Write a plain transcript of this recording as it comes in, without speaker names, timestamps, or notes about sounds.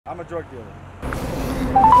I'm a drug dealer.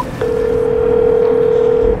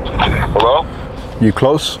 Hello? You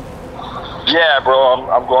close? Yeah, bro.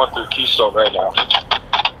 I'm going through Keystone right now.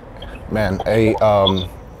 Man, hey,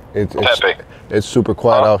 Pepe. it's super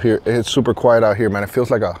quiet out here. It's super quiet out here, man. It feels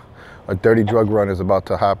like a dirty drug run is about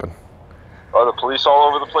to happen. Are the police all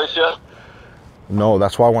over the place yet? No,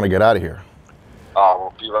 that's why I want to get out of here.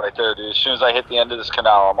 Oh, we'll be right there, dude. As soon as I hit the end of this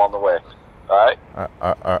canal, I'm on the way. All right?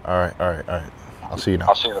 All right. I'll see you now.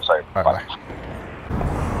 I'll see you in a second. All right,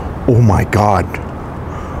 bye. Oh my God.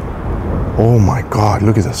 Oh my God,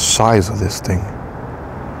 look at the size of this thing.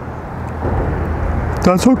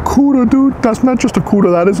 That's a cuda, dude. That's not just a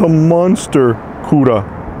cuda, that is a monster cuda.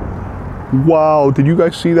 Wow, did you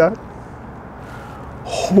guys see that?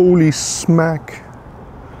 Holy smack.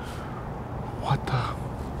 What the?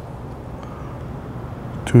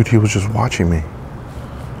 Dude, he was just watching me.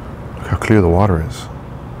 Look how clear the water is.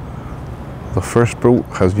 The first boat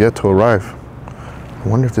has yet to arrive. I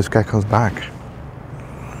wonder if this guy comes back.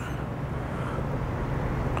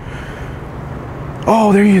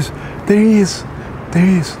 Oh, there he is. There he is. There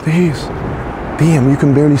he is. There he is. Damn, you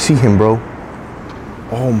can barely see him, bro.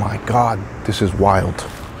 Oh my God, this is wild.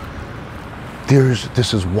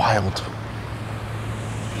 This is wild.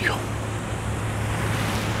 Yo.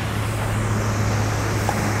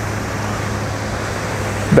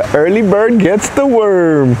 The early bird gets the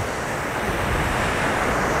worm.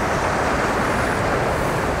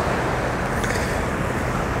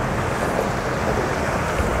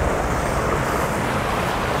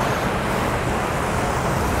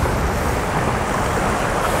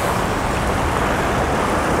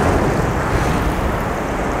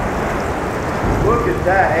 Look at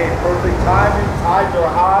that. Hey, perfect timing. Tides are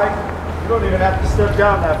high. You don't even have to step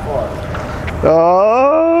down that far.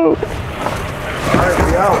 Oh. All right,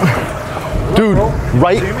 we out. Dude,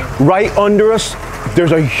 right under us,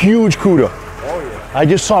 there's a huge cuda. Oh, yeah. I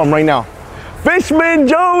just saw him right now. Fishman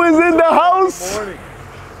Joe is in the house. Good morning.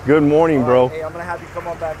 Good morning, bro. Hey, I'm going to have you come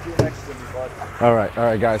on back here next to me, bud. All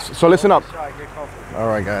right, guys. So listen up. Try, get comfortable. All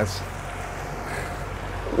right, guys.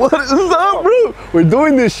 What is up, bro? We're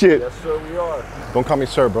doing this shit. Yes, sir, we are. Don't call me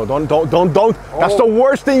sir, bro. Don't. That's the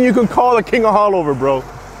worst thing you can call a king of Haulover, bro.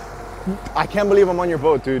 I can't believe I'm on your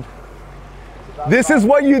boat, dude. This is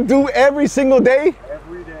what you do every single day?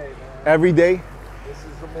 Every day, man. Every day? This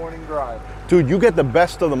is the morning drive. Dude, you get the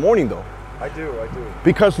best of the morning, though. I do.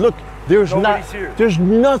 Because look, there's Nobody's here. There's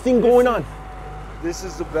nothing going on. This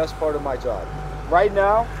is the best part of my job. Right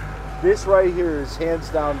now, this right here is hands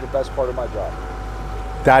down the best part of my job.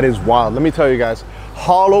 That is wild. Let me tell you guys,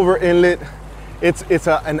 Haulover Inlet, it's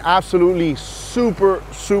an absolutely super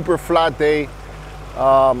flat day.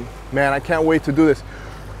 Man, I can't wait to do this.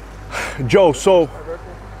 Joe, so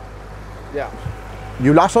Yeah.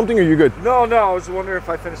 you lost something or you good? No, I was wondering if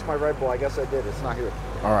I finished my Red Bull. I guess I did. It's not here.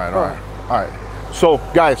 All right. So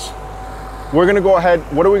guys, we're gonna go ahead.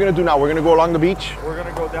 What are we gonna do now? We're gonna go along the beach. We're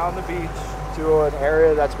gonna go down the beach to an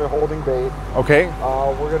area that's been holding bait. Okay.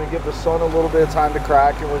 We're gonna give the sun a little bit of time to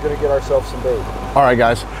crack, and we're gonna get ourselves some bait. All right,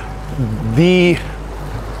 guys. The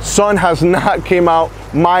sun has not came out.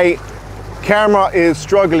 My camera is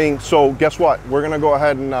struggling, so guess what? We're gonna go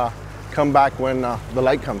ahead and come back when the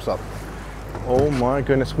light comes up. Oh my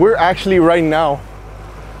goodness. We're actually right now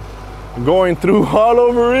going through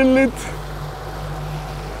Haulover Inlet.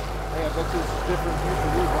 Hey, I bet there's a different view for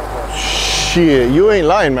you, huh? Shit, you ain't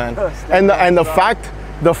lying, man. And the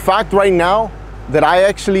fact right now that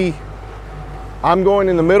I'm going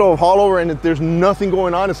in the middle of Haulover and there's nothing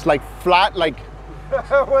going on. It's like flat, like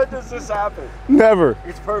When does this happen? never.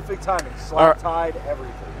 It's perfect timing. Slack tide,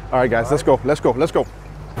 everything. All right, guys, let's go.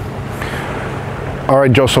 All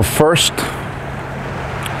right, Joe, so first,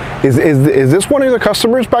 is this one of the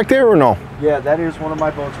customers back there or no? Yeah, that is one of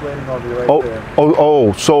my boats waiting on me right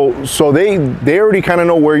there. So they already kind of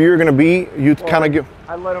know where you're gonna be. You kind of give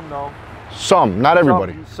I let them know. some, not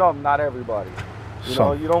everybody. Some, not everybody. You Some.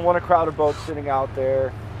 know, you don't want a crowded boat sitting out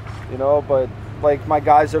there, you know, but like my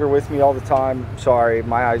guys that are with me all the time, sorry,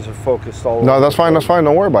 my eyes are focused all over. No, that's fine.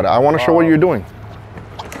 Don't worry about it. I want to show what you're doing.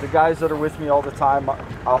 The guys that are with me all the time,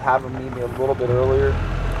 I'll have them meet me a little bit earlier.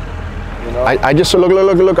 You know? I just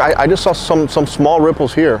look. I just saw some small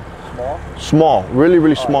ripples here. Small,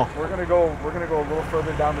 really small. We're gonna go a little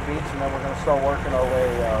further down the beach, and then we're gonna start working our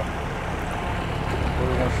way.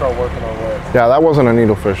 Yeah, that wasn't a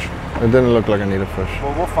needlefish. It didn't look like a needlefish.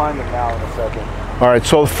 Well, we'll find them now in a second. All right,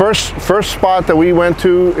 so first spot that we went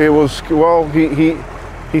to, it was, well, he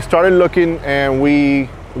started looking and we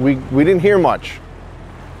didn't hear much.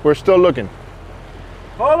 We're still looking.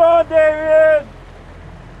 Hold on, David.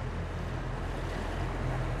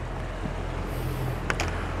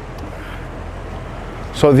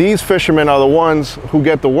 So these fishermen are the ones who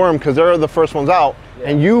get the worm because they're the first ones out, Yeah.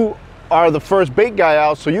 and you are the first bait guy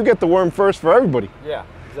out, so you get the worm first for everybody. Yeah,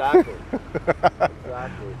 exactly.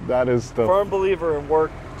 Exactly. That is the Firm believer in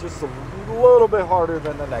work just a little bit harder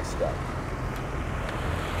than the next guy.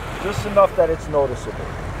 Just enough that it's noticeable.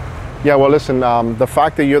 Yeah, well, listen, the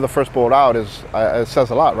fact that you're the first boat out is it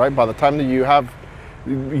says a lot, right? By the time that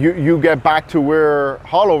you get back to where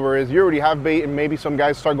Haulover is, you already have bait, and maybe some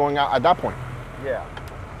guys start going out at that point. Yeah,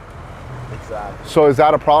 exactly. So is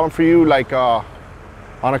that a problem for you, like on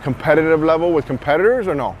a competitive level with competitors,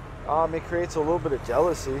 or no? It creates a little bit of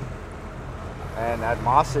jealousy and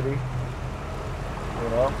animosity, you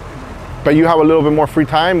know? But you have a little bit more free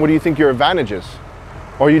time. What do you think your advantage is?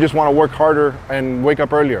 Or you just want to work harder and wake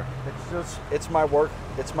up earlier? It's my work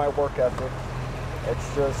ethic.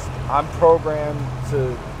 It's just, I'm programmed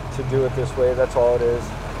to do it this way, that's all it is.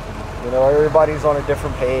 You know, everybody's on a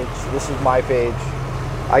different page. This is my page.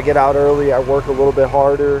 I get out early, I work a little bit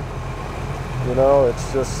harder. You know,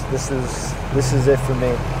 it's just, this is it for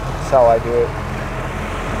me. That's how I do it.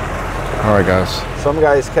 All right, guys. Some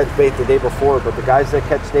guys catch bait the day before, but the guys that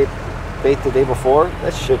catch bait the day before,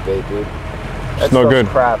 that's shit bait, dude. That's no good.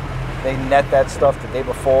 Crap. They net that stuff the day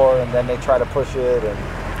before, and then they try to push it, and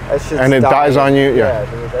that shit's and it dies on you. Yeah,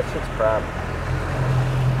 dude, that shit's crap.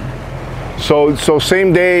 So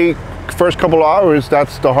same day, first couple of hours,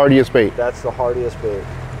 that's the hardiest bait. That's the hardiest bait.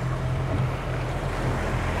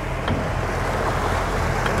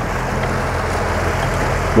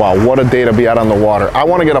 Wow, what a day to be out on the water. I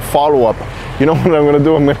want to get a follow-up. You know what I'm going to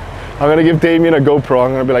do? I'm going to give Damien a GoPro.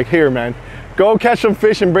 I'm going to be like, here, man, go catch some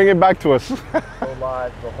fish and bring it back to us. Go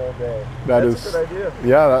live the whole day. That's a good idea.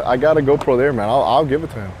 Yeah, I got a GoPro there, man. I'll give it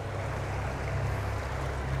to him.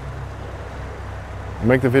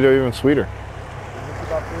 Make the video even sweeter.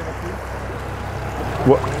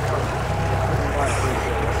 What?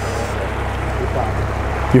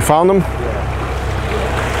 You found them? Yeah.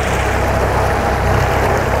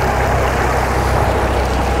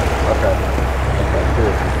 Okay,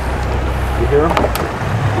 cool. You hear him?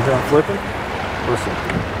 You hear him flipping? Listen.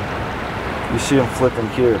 You see him flipping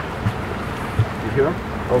here. You hear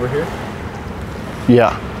him? Over here?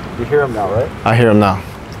 Yeah. You hear him now, right? I hear him now.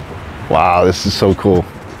 Wow, this is so cool.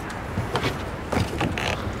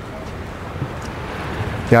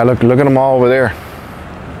 Yeah, look at them all over there.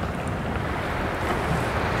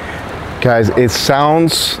 Guys, it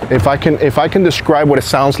sounds, if I can describe what it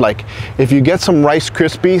sounds like, if you get some Rice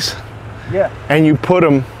Krispies, yeah, and you put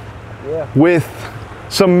them, yeah, with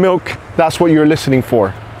some milk, that's what you're listening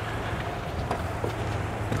for.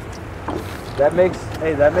 That makes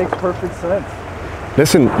perfect sense.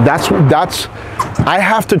 Listen, that's I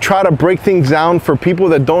have to try to break things down for people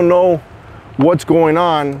that don't know what's going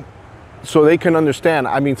on so they can understand.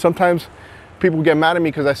 I mean, sometimes people get mad at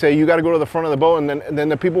me because I say, you got to go to the front of the boat, and then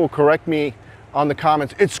the people will correct me on the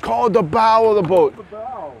comments. It's called the bow of the boat. The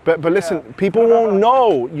bow. But listen, Yeah. people won't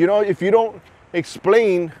know, you know, if you don't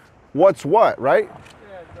explain what's what, right?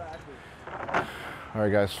 Yeah, exactly. All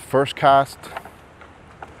right, guys, first cast.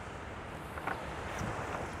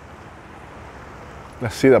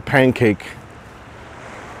 Let's see the pancake.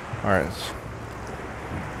 All right.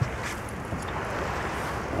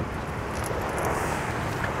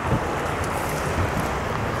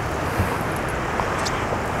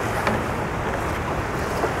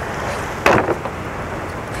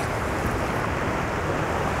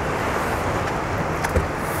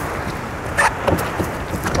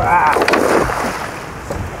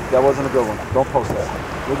 That wasn't a good one. Don't post that.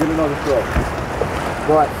 We'll get another throw.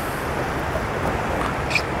 But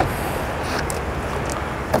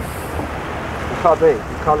you caught bait.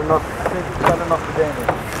 You caught enough. I think you caught enough for Damien.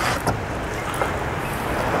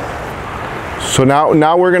 So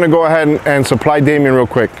now we're gonna go ahead and supply Damien real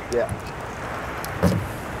quick. Yeah.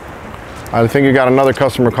 I think you got another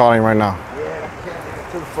customer calling right now. Yeah, I can't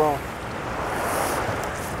get to the phone.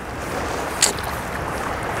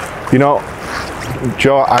 You know,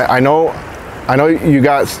 Joe, I know you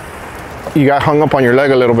got hung up on your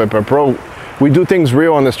leg a little bit, but bro, we do things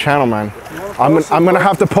real on this channel, man. I'm gonna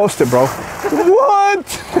have to post it, bro. What?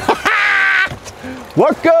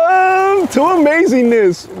 Welcome to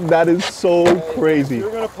amazingness. That is so crazy. If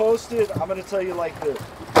you're gonna post it, I'm gonna tell you like this.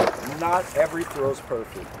 Not every throw's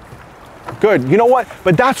perfect. Good. You know what?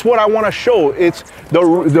 But that's what I want to show. It's the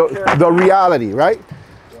reality, right?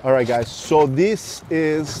 Yeah. All right, guys. So this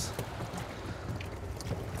is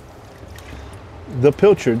the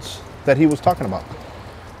pilchards that he was talking about.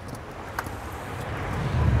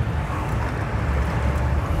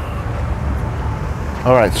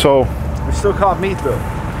 All right. So We still caught meat though.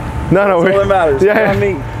 no, That's all that matters. Yeah. Caught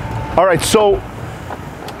meat. All right. So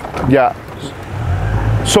Yeah.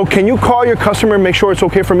 So can you call your customer and make sure it's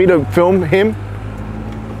okay for me to film him?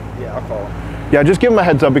 Yeah, I'll call him. Yeah, just give him a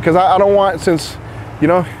heads up because I don't want, since, you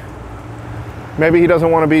know, maybe he doesn't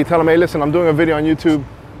want to be telling me, hey, listen, I'm doing a video on YouTube.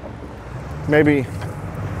 Maybe.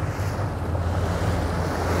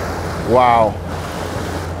 Wow.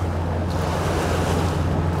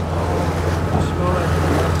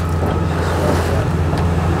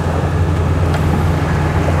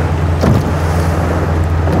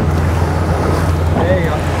 Hey,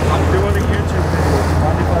 I'm doing a YouTube video.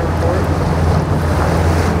 Mind if I record?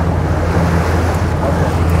 Okay.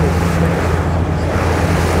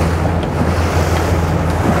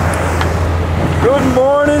 Good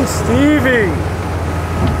morning, Stevie.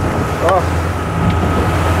 Oh.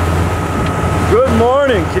 Good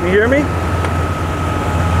morning. Can you hear me?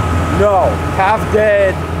 No. Half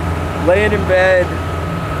dead, laying in bed,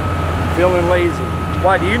 feeling lazy.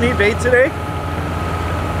 Why, do you need bait today?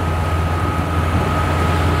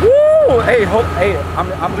 Woo! Hey, hey,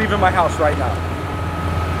 I'm leaving my house right now.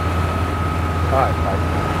 All right,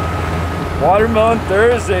 bye. Watermelon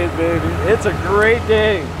Thursdays, baby. It's a great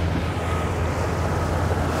day.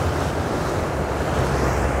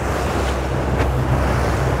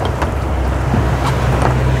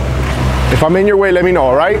 If I'm in your way, let me know,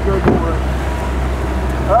 all right?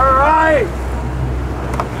 All right.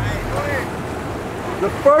 The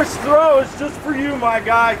first throw is just for you, my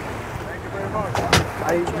guy. Thank you very much.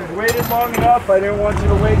 You waited long enough. I didn't want you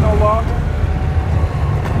to wait no longer.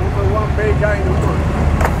 He's the one big guy in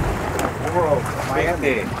the world.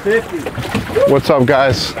 Miami. 50. What's up,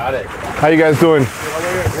 guys? Got it. How you guys doing?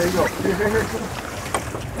 There you go.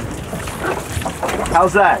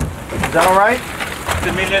 How's that? Is that all right?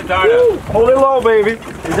 $1 million. Hold it low, baby.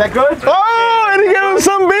 Is that good? Oh, and he gave him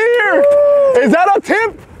some beer. Is that a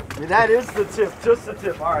tip? Yeah, that is the tip. Just the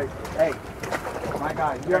tip. All right. Hey, my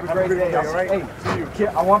guy, you have a great day. All right. Hey, see you. Kid,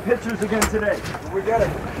 I want pictures again today. We get it.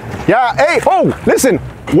 Yeah. Hey. Oh, listen.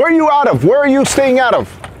 Where are you out of? Where are you staying out of?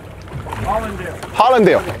 Hollandale.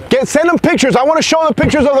 Hollandale. Send them pictures. I want to show the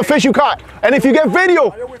pictures of the fish you caught. And if you get video.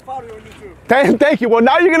 We found it on YouTube. Thank you. Well,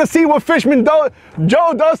 now you're gonna see what Fishman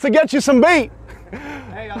Joe does to get you some bait.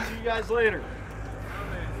 Hey, I'll see you guys later.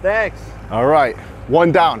 Thanks. All right,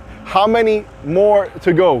 one down. How many more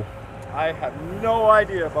to go? I have no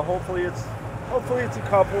idea, but hopefully it's a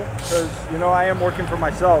couple, because you know I am working for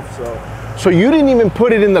myself, so. So you didn't even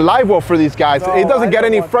put it in the live well for these guys. No, it doesn't get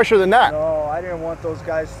any fresher than that. No, I didn't want those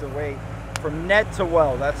guys to wait. From net to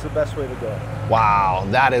well, that's the best way to go. Wow,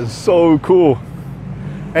 that is so cool.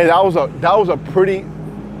 Hey, that was a pretty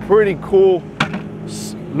cool.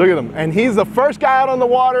 Look at him, and he's the first guy out on the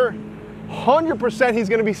water. 100% he's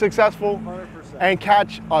going to be successful 100%. and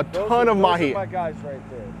catch a ton of mahi. Those are my guys right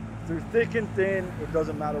there. Through thick and thin, it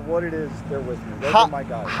doesn't matter what it is, they're with me. Those are my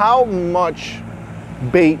guys. How much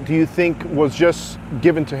bait do you think was just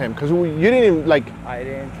given to him? Because you didn't even like. I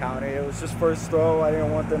didn't count it. It was just first throw. I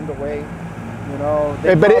didn't want them to wait. You know.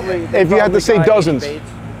 If you had to say dozens,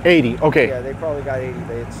 80. Okay. Yeah, they probably got 80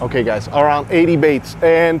 baits. Okay, guys, around 80 baits.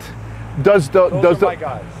 And does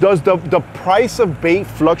the price of bait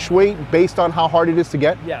fluctuate based on how hard it is to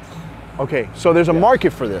get? Yes. Okay, so there's a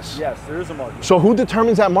market for this. Yes, there is a market. So who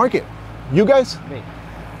determines that market? You guys? Me.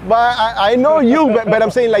 But I know you, but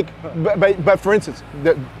I'm saying like, but for instance,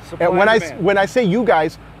 when I say you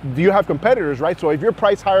guys, do you have competitors, right? So if your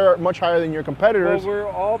price much higher than your competitors, well, we're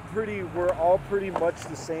all pretty much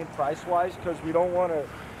the same price wise, because we don't want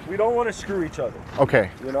to screw each other.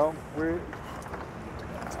 Okay. You know,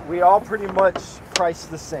 we all pretty much price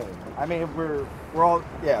the same. I mean, we're all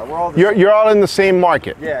the same. You're all in the same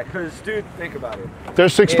market. Yeah, because dude, think about it.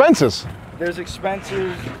 There's expenses. There's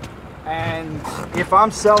expenses, and if I'm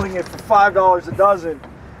selling it for $5 a dozen,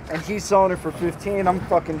 and he's selling it for 15,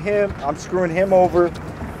 I'm screwing him over,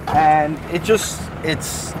 and it's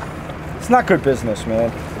not good business,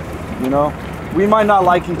 man. You know, we might not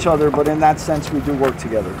like each other, but in that sense, we do work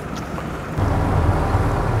together.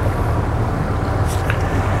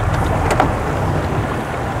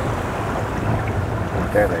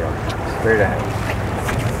 There they are, straight ahead.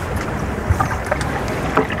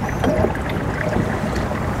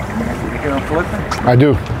 You hear them flipping? I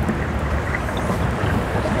do.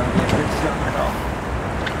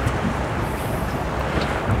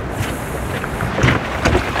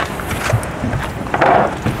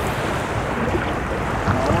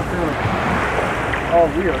 Oh,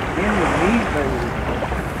 we are in the meat, baby.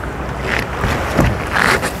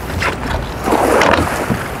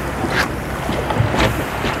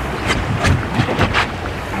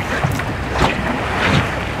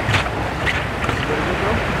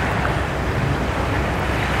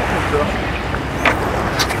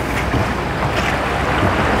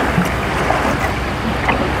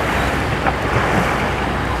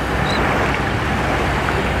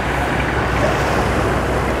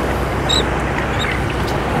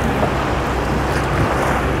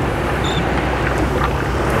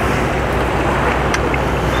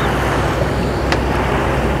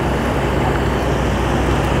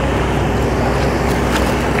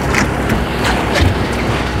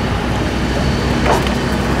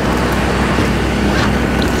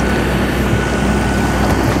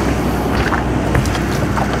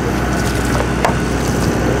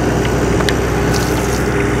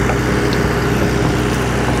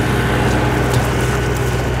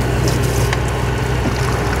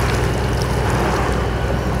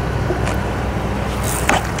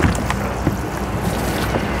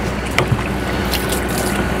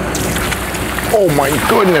 Oh my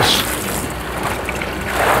goodness.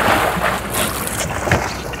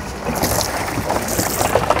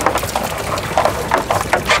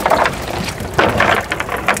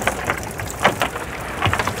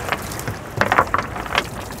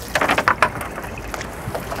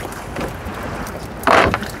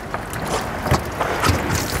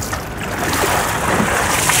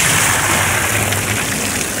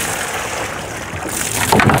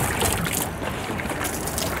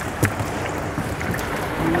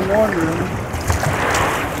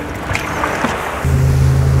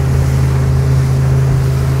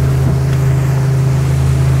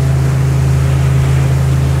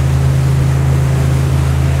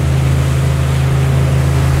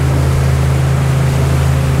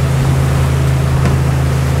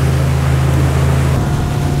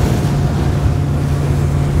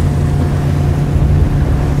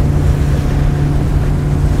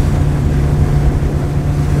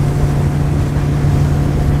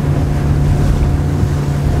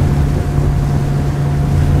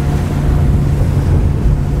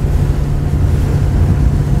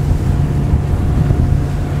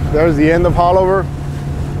 There's the end of Haulover.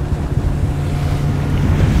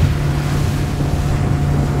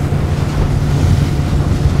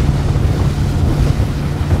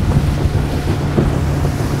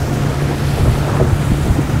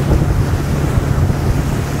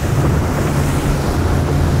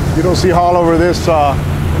 You don't see Haulover this, look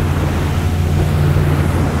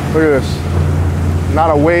at this.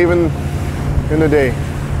 Not a wave in the day.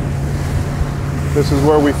 This is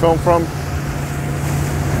where we film from.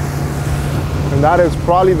 And that is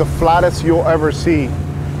probably the flattest you'll ever see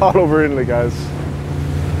Haulover Inlet, guys.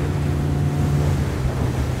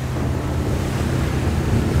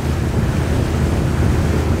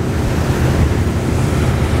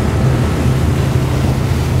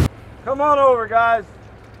 Come on over, guys.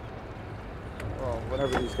 Well,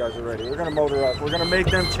 whenever these guys are ready. We're gonna motor up. We're gonna make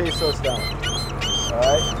them chase us down. All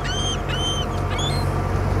right?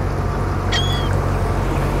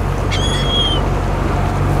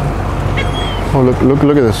 Oh, look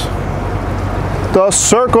at this. The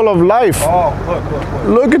circle of life. Oh, look.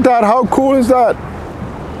 Look at that. How cool is that?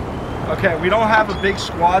 Okay, we don't have a big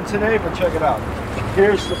squad today, but check it out.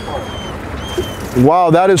 Here's the part.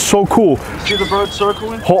 Wow, that is so cool. You see the bird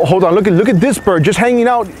circling? Hold on. Look at this bird just hanging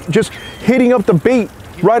out, just hitting up the bait.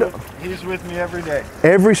 He's with me every day.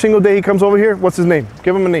 Every single day he comes over here. What's his name?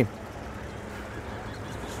 Give him a name.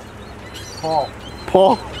 Paul.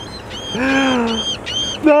 Paul.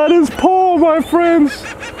 That is Paul, my friends.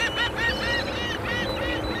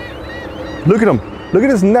 Look at him. Look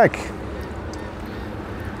at his neck.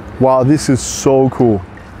 Wow, this is so cool.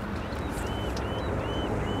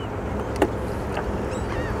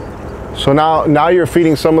 So now you're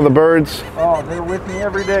feeding some of the birds. Oh, they're with me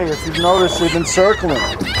every day. If you've noticed, they've been circling.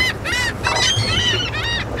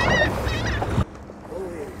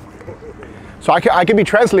 So I can be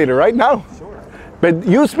translator right now. Sure. But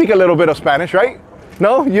you speak a little bit of Spanish, right?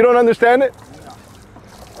 No? You don't understand it?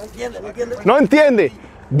 No entiende.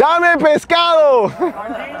 Dame pescado.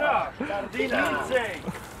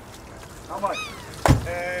 How much?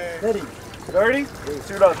 30. 30?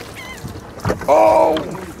 2 dozen. Oh.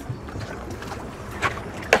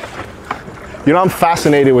 You know, I'm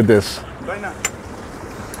fascinated with this.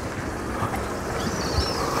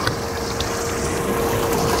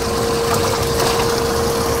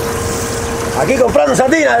 Aquí comprando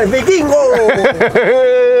sardinas, el vikingo.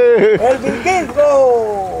 El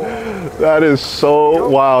vikingo. That is so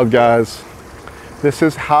wild, guys. This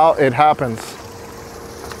is how it happens.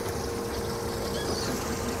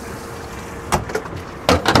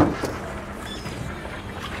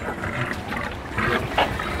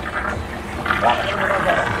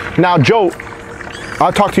 Now, Joe,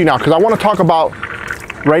 I'll talk to you now because I want to talk about.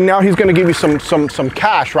 Right now, he's going to give you some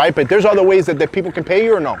cash, right? But there's other ways that people can pay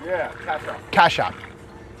you or no? Yeah, cash out. Cash out.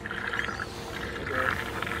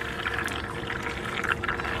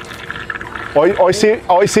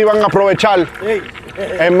 Hoy sí van a aprovechar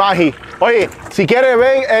en Magi. Oye, si quieres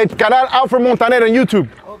ven el canal Alfred Montaner en YouTube.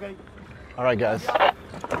 Okay. All right, guys.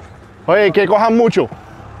 Oye, que cojan mucho.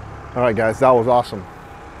 All right, guys, that was awesome.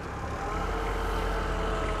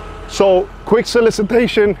 So, quick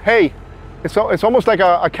solicitation. Hey, it's almost like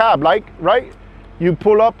a cab, right? You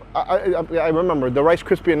pull up. I remember the Rice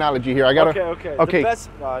Krispie analogy here. I gotta. Okay. The best,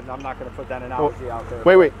 I'm not gonna put that analogy out there.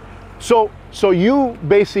 Wait. So you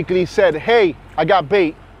basically said, hey, I got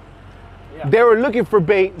bait. Yeah. They were looking for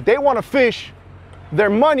bait. They want to fish. Their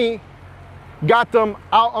money got them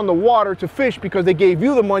out on the water to fish because they gave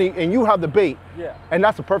you the money and you have the bait. Yeah. And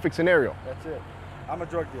that's a perfect scenario. That's it. I'm a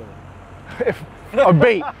drug dealer. of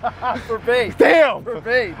bait. For bait. Damn. For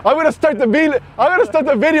bait. I'm gonna start the video. I'm gonna start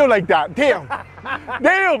the video like that. Damn.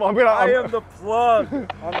 Damn. I am the plug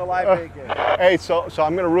on the live bait game. Hey, so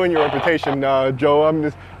I'm gonna ruin your reputation, Joe.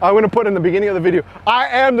 I'm gonna put in the beginning of the video, I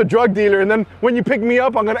am the drug dealer, and then when you pick me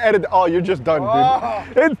up, I'm gonna edit. Oh, you're just done,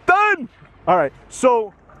 dude. It's done. All right.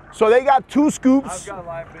 So they got 2 scoops. I've got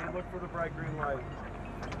live bait. Look for the bright green light.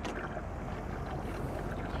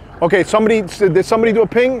 Okay. Did somebody do a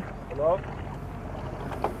ping? Hello?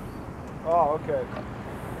 Oh, okay.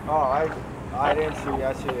 Oh, I didn't see.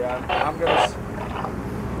 I see.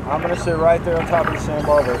 I'm gonna sit right there on top of the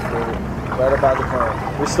sandbar with you, right about the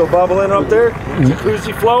current. We still bubbling up there?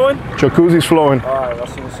 Jacuzzi flowing? Jacuzzi's flowing. All right, I'll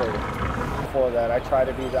see you later. Before that, I try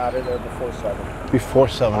to be out of there before 7. Before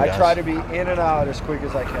 7. I try to be in and out as quick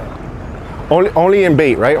as I can. Only in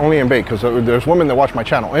bait, right? Only in bait, because there's women that watch my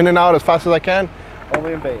channel. In and out as fast as I can.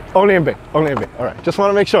 Only in bait. Only in bait. Only in bait. All right. Just want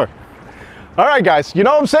to make sure. All right, guys. You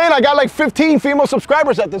know what I'm saying? I got like 15 female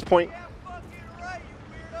subscribers at this point.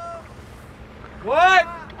 What?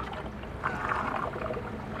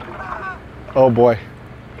 Oh boy.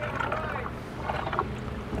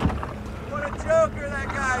 What a joker that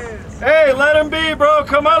guy is. Hey, let him be, bro.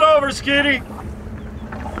 Come on over, Skitty.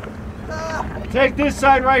 Take this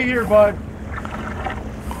side right here, bud.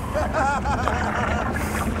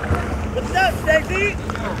 What's up, Stacy?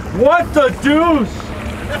 What the deuce?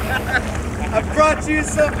 I brought you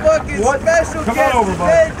some fucking special Come guests on over,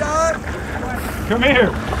 today, dog. Come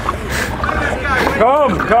here.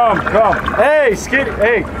 Come. Hey, Skitty.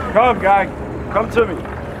 Hey, come, guy. Come to me.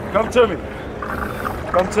 Come to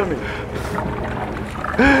me.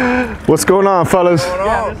 What's going on, fellas?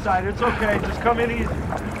 Yeah, this side. It's okay. Just come in easy.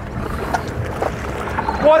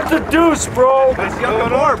 What the deuce, bro?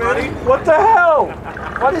 buddy. What the hell?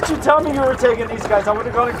 Why didn't you tell me you were taking these guys? I would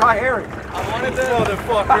have gone and caught Harry. I wanted the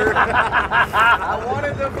motherfucker. I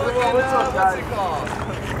wanted the fucking, what's it called?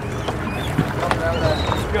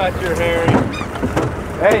 Got your Harry.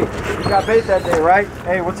 Hey, you got bait that day, right?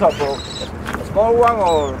 Hey, what's up, bro? Small one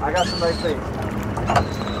or? I got some nice bait.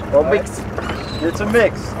 Or mix. It's a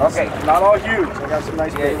mix. Okay. Not all huge. I got some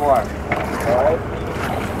nice bait water. All right.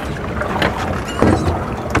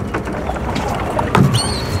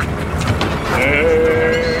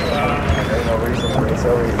 There's no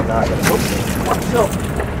reason not to.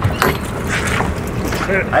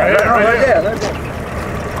 Right there.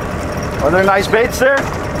 Are there nice baits there?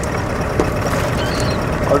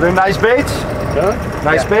 Are there nice baits? Huh?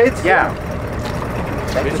 Nice baits? Yeah.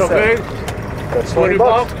 It's okay. That's 20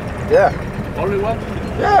 bucks. Yeah. Only one?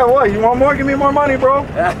 Yeah, what? You want more? Give me more money, bro.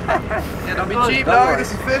 Yeah, don't be cheap, dog.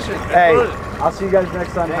 This is fishing. Hey, I'll see you guys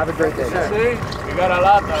next time. Have a great day. See? We got a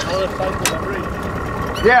lot of other sides of the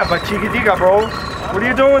bridge. Yeah, but chiquitica, bro. What are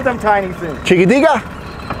you doing with them tiny things? Chiquitica?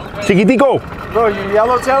 Chiquitico. Bro, you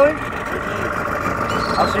yellowtailing?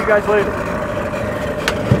 I'll see you guys later.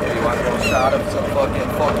 You want to go shot him some fucking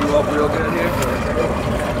fuck you up real good here?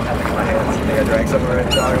 My hands. I think I drank some already,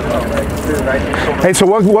 dog. Dude, I do so much. Hey, so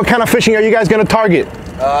what kind of fishing are you guys gonna target?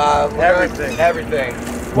 Everything. Everything.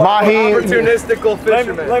 Mahi. Opportunistical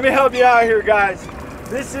fishermen. Let me help you out here, guys.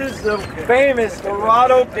 This is the famous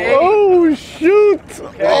Dorado bait. Oh shoot!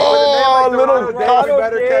 Okay, Oh, with a name like little Dorado, tough.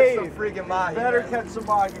 better catch some Dave. freaking mahi. Better catch some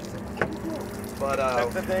mahi. But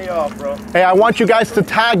Take the day off, bro. Hey, I want you guys to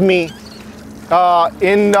tag me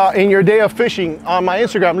in your day of fishing on my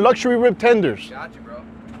Instagram, Luxury Rib Tenders. got you, bro.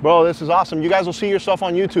 Bro, this is awesome. You guys will see yourself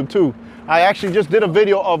on YouTube too. I actually just did a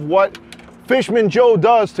video of what Fishman Joe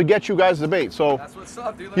does to get you guys the bait. So That's what's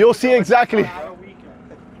up, dude. you'll see exactly. Not a weekend.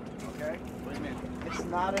 Okay? It's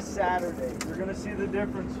not a Saturday. You're gonna see the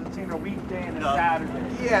difference between a weekday and a Saturday.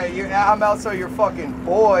 Yeah, I'm also your fucking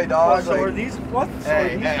boy, dog. So are these what? So are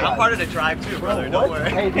Hey, these hey, guys? I'm part of the tribe too, brother. What? Don't worry.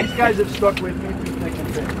 Hey, these guys have stuck with me through thick and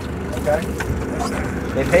thin. Okay?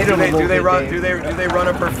 They paid Do them they, a do they little run? bit, Do they run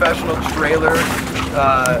a professional trailer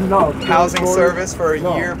No, housing no, service for a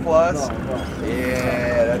no, year plus? No.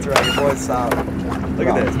 Yeah, that's right. Your boy's solid. Look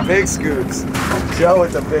at this, big scoops. Joe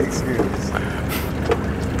with the big scoops.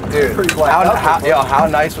 Dude, Pretty black out, how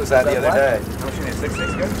nice was that the other day? How much you need? 6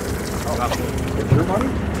 good? With your money?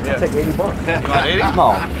 Yeah. I'll take $80. You want 80? No.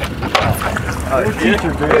 You're a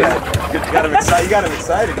teacher, dude. You got him excited. You got him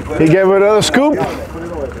excited. He gave it another scoop. Put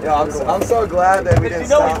it away. Yeah, I'm so glad that we didn't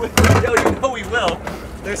stop. You know we will.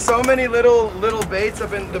 There's so many little baits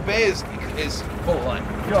up in the bay is full line.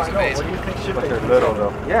 Yo, I know. What do you think should they're little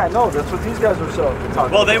though? Yeah, no, that's what these guys were selling.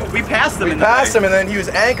 Well, we passed them. We in the passed bay. him and then he was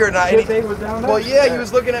anchored and I. Shit bait was down there? Well, yeah, he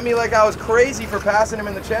was looking at me like I was crazy for passing him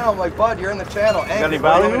in the channel. I'm like, bud, you're in the channel. Anchored. any What do you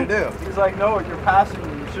value? want me to do? He's like, no, you're passing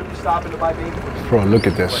me. You should be stopping to buy bait. Bro, look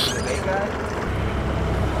at this.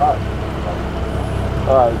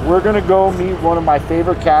 All right, we're gonna go meet one of my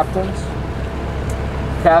favorite captains,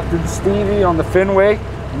 Captain Stevie on the Finway.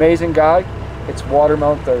 Amazing guy. It's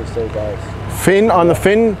Watermelon Thursday, guys. Fin on the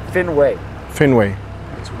fin? Finway. Finway.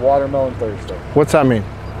 It's Watermelon Thursday. What's that mean?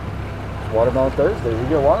 It's Watermelon Thursday. We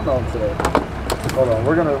get watermelon today. Hold on,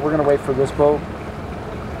 we're gonna wait for this boat.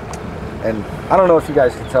 And I don't know if you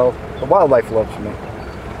guys can tell, the wildlife loves me.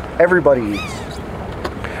 Everybody eats.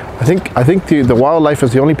 I think the wildlife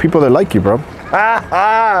is the only people that like you, bro.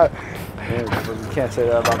 Yeah, you can't say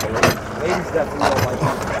that about the ladies. Ladies definitely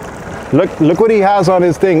don't like me. Look what he has on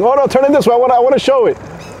his thing. Oh no, turn it this way. I want to show it.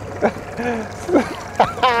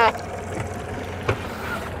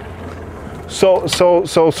 So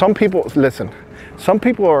some people, listen, some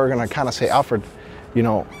people are gonna kind of say, Alfred, you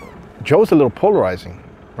know, Joe's a little polarizing,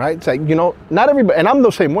 right? It's like, you know, not everybody, and I'm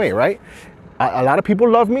the same way, right? A lot of people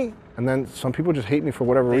love me, and then some people just hate me for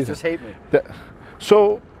whatever reason. They just hate me.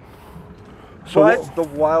 So But the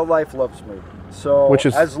wildlife loves me. So Which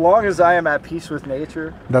is- as long as I am at peace with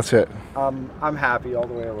nature, that's it. I'm happy all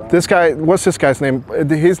the way around. This guy, what's this guy's name?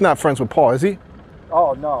 He's not friends with Paul, is he?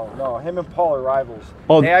 Oh no, him and Paul are rivals.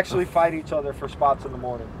 Oh. They actually fight each other for spots in the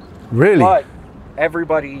morning. Really? But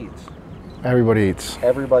everybody eats. Everybody eats.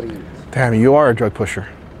 Everybody eats. Damn, you are a drug pusher.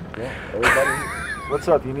 Yeah, everybody eats. What's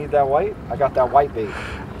up? You need that white? I got that white bait.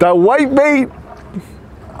 The white bait.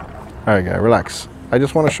 All right, guy, relax. I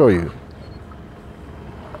just want to show you.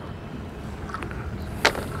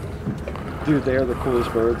 Dude, they are the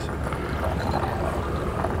coolest birds.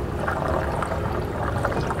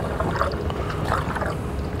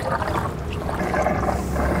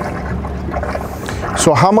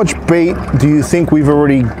 So how much bait do you think we've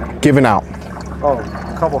already given out? Oh,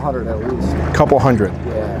 a couple hundred at least. Couple hundred.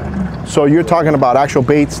 Yeah, So you're talking about actual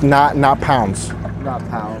baits, not pounds. not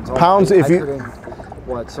pounds. Pounds, if you- couldn't-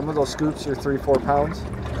 What? Some of those scoops are 3-4 pounds.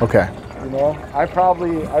 Okay. You know, I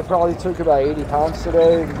probably took about 80 pounds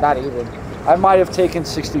today. Not even. I might have taken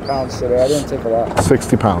 60 pounds today. I didn't take a lot.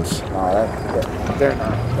 60 pounds. They're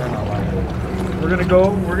not like it.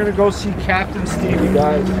 We're gonna go see Captain Stevie,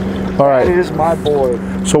 guys. All right. That is my boy.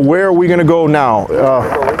 So where are we gonna go now?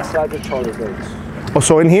 Go inside the charter boats. Oh,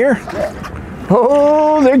 so in here? Yeah.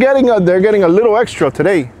 Oh, they're getting a little extra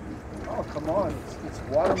today. Oh, come on. It's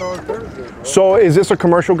Watermelon Thursday, bro. So is this a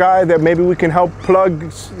commercial guy that maybe we can help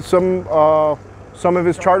plug some of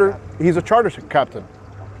his charter? He's a charter captain.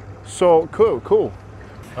 So cool.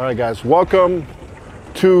 All right, guys, welcome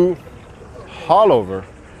to Haulover,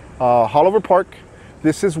 Haulover Park.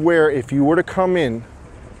 This is where if you were to come in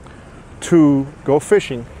to go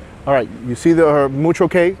fishing, all right, you see the Mucho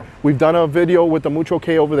K. We've done a video with the Mucho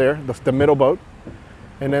K over there, the middle boat,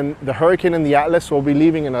 and then the Hurricane and the Atlas will be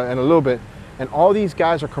leaving in a little bit. And all these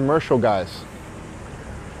guys are commercial guys,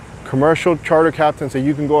 commercial charter captains that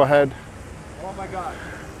you can go ahead. Oh my God,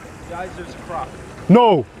 guys, there's a croc.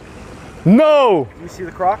 No. Do you see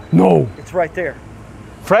the croc? No. It's right there.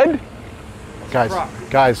 Fred? Guys, croc.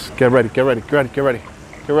 get ready.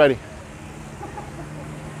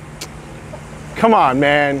 Come on,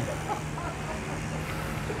 man.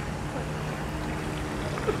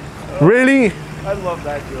 Really? I love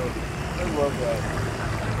that joke. I love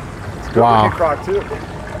that. It's a good Wow. looking croc too.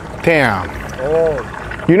 Damn. Oh,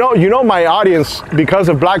 You know my audience, because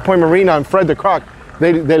of Black Point Marina and Fred the Croc,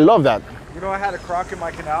 they love that. you know I had a croc in my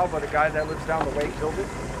canal, but a guy that lives down the way killed it.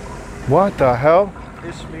 What the hell?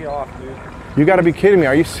 Pissed me off, dude. You gotta be kidding me.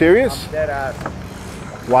 Are you serious? Dead ass.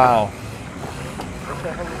 Wow. What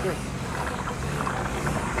the hell is this?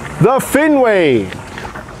 The Finway.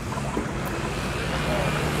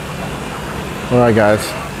 All right, guys.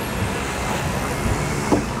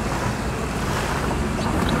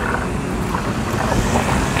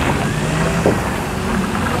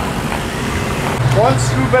 One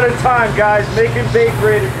scoop at a time, guys. Making bait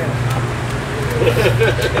great again.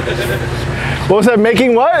 What was that?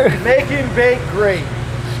 Making what? Making bait great.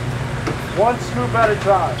 One scoop at a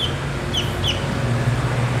time.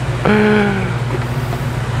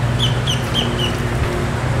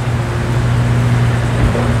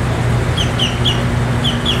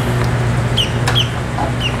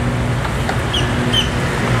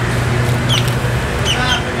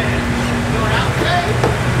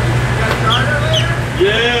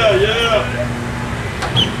 Yeah.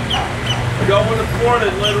 I got one this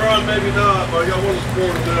morning, later on maybe not, but I got one this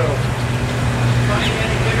morning now.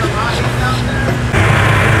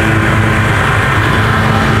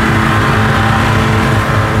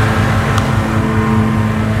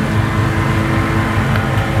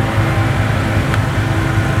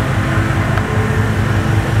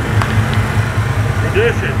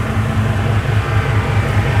 Tradition.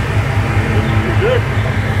 Tradition.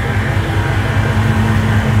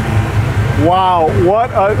 Wow,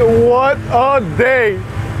 what a day.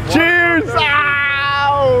 Cheers!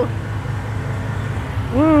 Ow!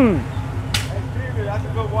 Mmm. Hey, Stevie, that's a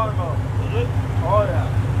good watermelon. Is it? Oh, yeah.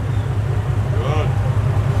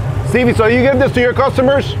 Stevie, so you give this to your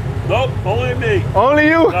customers? Nope, only me. Only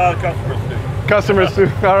you? Customers too. Customers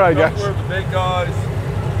too. All right, guys. Customers, the big guys,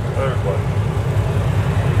 everybody.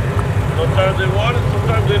 Sometimes they want it,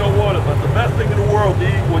 sometimes they don't want it, but the best thing in the world to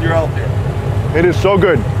eat when you're out there. It is so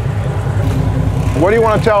good. What do you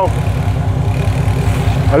want to tell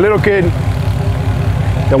a little kid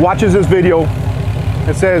that watches this video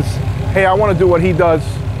and says, hey, I want to do what he does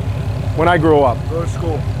when I grow up? Go to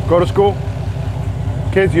school. Go to school?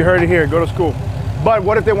 Kids, you heard it here, go to school. But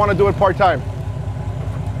what if they want to do it part-time?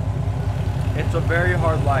 It's a very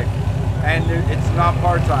hard life, and it's not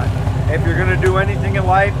part-time. If you're gonna do anything in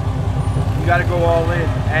life, you gotta go all in.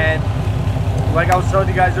 And like I was telling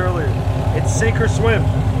you guys earlier, it's sink or swim,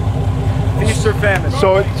 feast or famine.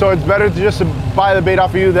 So it's better to just buy the bait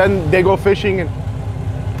off of you, then they go fishing and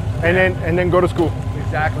then go to school.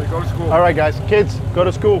 Exactly, go to school. All right, guys, kids, go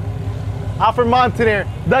to school. Alfred Montaner,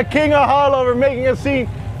 the king of Haulover, making a scene.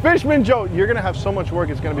 Fishman Joe, you're gonna have so much work,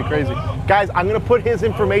 it's gonna be crazy. Guys, I'm gonna put his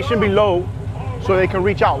information below so they can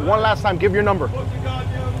reach out. One last time, give your number.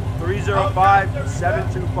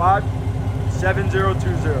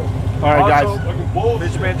 305-725-7020. All right, guys.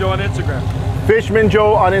 Fishman Joe on Instagram. Fishman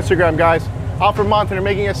Joe on Instagram, guys. Alfred Montaner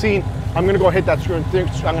making a scene. I'm gonna go hit that screw. I'm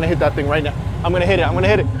gonna hit that thing right now. I'm gonna hit it. I'm gonna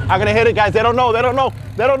hit it. I'm gonna hit it, guys. They don't know. They don't know.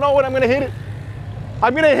 They don't know when I'm gonna hit it.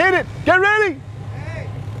 I'm gonna hit it. Get ready. Hey.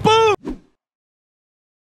 Boom.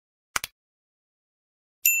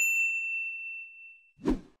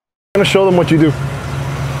 I'm gonna show them what you do.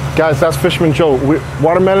 Guys, that's Fishman Joe.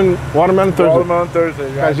 Watermelon Thursday. Watermelon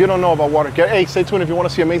Thursday, guys. You don't know about water. Hey, stay tuned if you want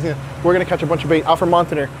to see amazing. We're gonna catch a bunch of bait. Alfred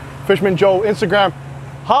Montaner, Fishman Joe, Instagram,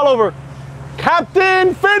 Haulover,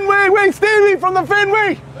 Captain Fenway. Wait, Stevie from the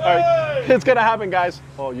Fenway. All right, it's gonna happen, guys.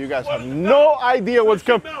 Oh, you guys have no idea what's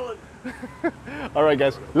coming. All right,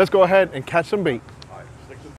 guys, let's go ahead and catch some bait.